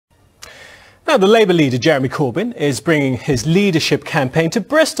Now, the Labour leader Jeremy Corbyn is bringing his leadership campaign to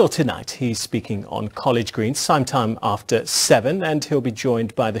Bristol tonight. He's speaking on College Green sometime after 7, and he'll be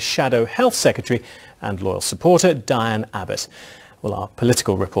joined by the Shadow Health Secretary and loyal supporter Diane Abbott. Well, our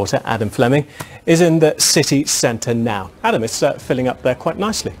political reporter Adam Fleming is in the city centre now. Adam, it's filling up there quite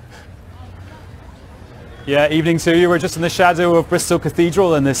nicely. Yeah, evening to you. We're just in the shadow of Bristol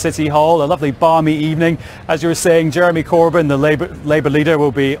Cathedral in the City Hall. A lovely balmy evening. As you were saying, Jeremy Corbyn, the Labour leader,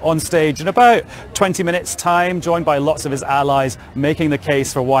 will be on stage in about 20 minutes' time, joined by lots of his allies, making the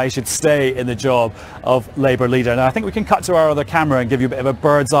case for why he should stay in the job of Labour leader. Now, I think we can cut to our other camera and give you a bit of a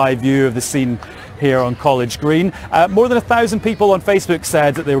bird's eye view of the scene here on College Green. More than 1,000 people on Facebook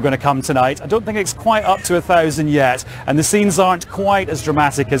said that they were going to come tonight. I don't think it's quite up to 1,000 yet, and the scenes aren't quite as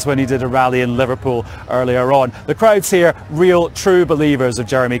dramatic as when he did a rally in Liverpool earlier on. The crowds here, real true believers of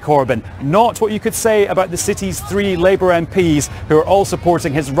Jeremy Corbyn, not what you could say about the city's 3 Labour MPs who are all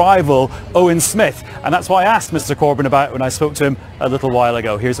supporting his rival Owen Smith, and that's why I asked Mr Corbyn about it when I spoke to him a little while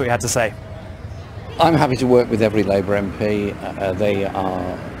ago. Here's what he had to say. I'm happy to work with every Labour MP. They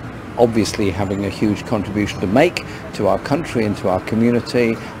are obviously having a huge contribution to make to our country and to our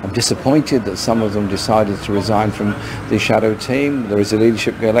community. I'm disappointed that some of them decided to resign from the shadow team. There is a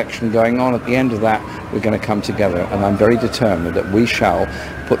leadership election going on. At the end of that, we're going to come together, and I'm very determined that we shall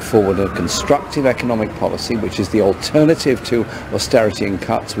put forward a constructive economic policy which is the alternative to austerity and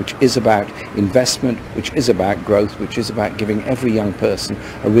cuts, which is about investment, which is about growth, which is about giving every young person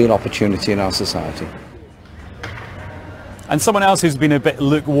a real opportunity in our society. And someone else who's been a bit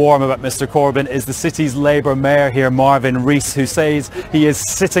lukewarm about Mr Corbyn is the city's Labour mayor here, Marvin Rees, who says he is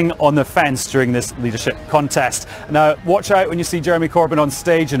sitting on the fence during this leadership contest. Now, watch out when you see Jeremy Corbyn on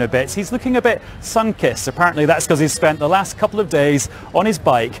stage in a bit. He's looking a bit sun-kissed. Apparently that's because he's spent the last couple of days on his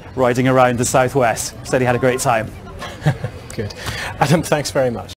bike riding around the southwest. Said he had a great time. Good. Adam, thanks very much.